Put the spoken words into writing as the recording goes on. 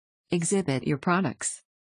Exhibit your products.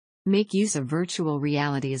 Make use of virtual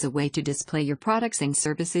reality as a way to display your products and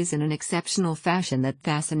services in an exceptional fashion that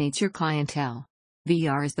fascinates your clientele.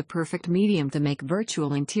 VR is the perfect medium to make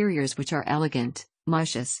virtual interiors which are elegant,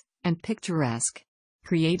 luscious, and picturesque.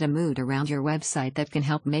 Create a mood around your website that can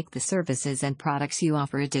help make the services and products you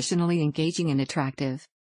offer additionally engaging and attractive.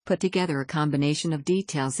 Put together a combination of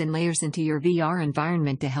details and layers into your VR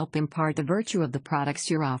environment to help impart the virtue of the products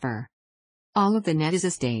you offer. All of the net is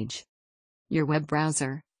a stage. Your web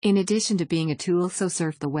browser, in addition to being a tool to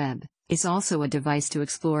surf the web, is also a device to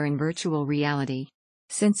explore in virtual reality.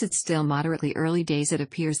 Since it's still moderately early days, it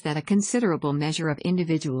appears that a considerable measure of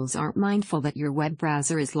individuals aren't mindful that your web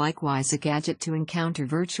browser is likewise a gadget to encounter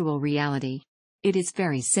virtual reality. It is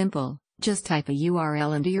very simple, just type a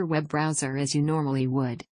URL into your web browser as you normally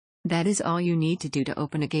would. That is all you need to do to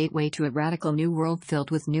open a gateway to a radical new world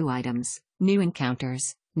filled with new items, new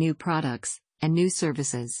encounters, new products, and new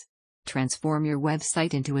services. Transform your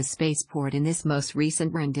website into a spaceport in this most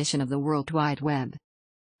recent rendition of the World Wide Web.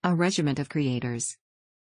 A regiment of creators.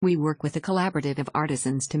 We work with a collaborative of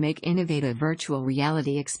artisans to make innovative virtual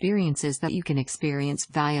reality experiences that you can experience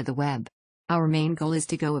via the web. Our main goal is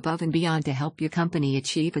to go above and beyond to help your company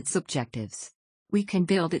achieve its objectives. We can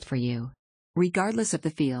build it for you. Regardless of the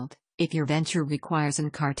field, if your venture requires a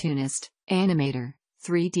cartoonist, animator,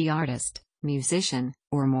 3D artist, musician,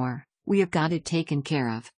 or more, we have got it taken care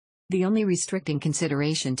of. The only restricting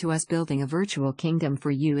consideration to us building a virtual kingdom for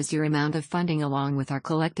you is your amount of funding along with our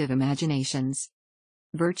collective imaginations.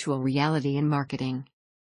 Virtual reality and marketing.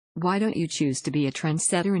 Why don't you choose to be a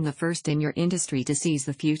trendsetter and the first in your industry to seize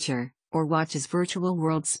the future, or watch as virtual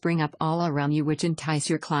worlds spring up all around you which entice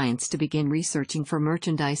your clients to begin researching for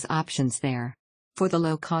merchandise options there? For the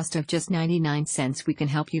low cost of just 99 cents, we can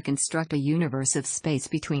help you construct a universe of space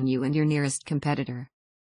between you and your nearest competitor.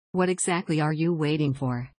 What exactly are you waiting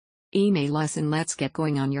for? Email us and let's get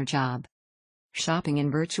going on your job. Shopping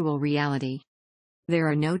in virtual reality. There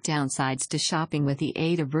are no downsides to shopping with the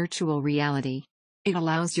aid of virtual reality. It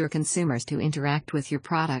allows your consumers to interact with your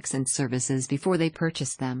products and services before they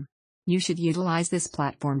purchase them. You should utilize this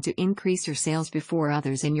platform to increase your sales before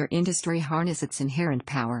others in your industry harness its inherent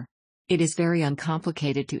power. It is very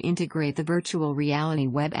uncomplicated to integrate the virtual reality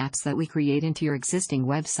web apps that we create into your existing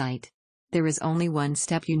website. There is only one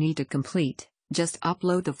step you need to complete. Just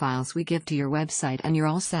upload the files we give to your website and you're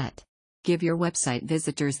all set. Give your website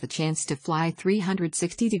visitors the chance to fly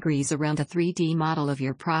 360 degrees around a 3D model of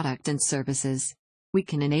your product and services. We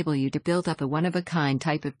can enable you to build up a one-of-a-kind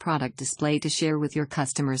type of product display to share with your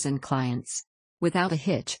customers and clients. Without a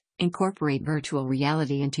hitch, incorporate virtual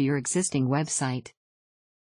reality into your existing website.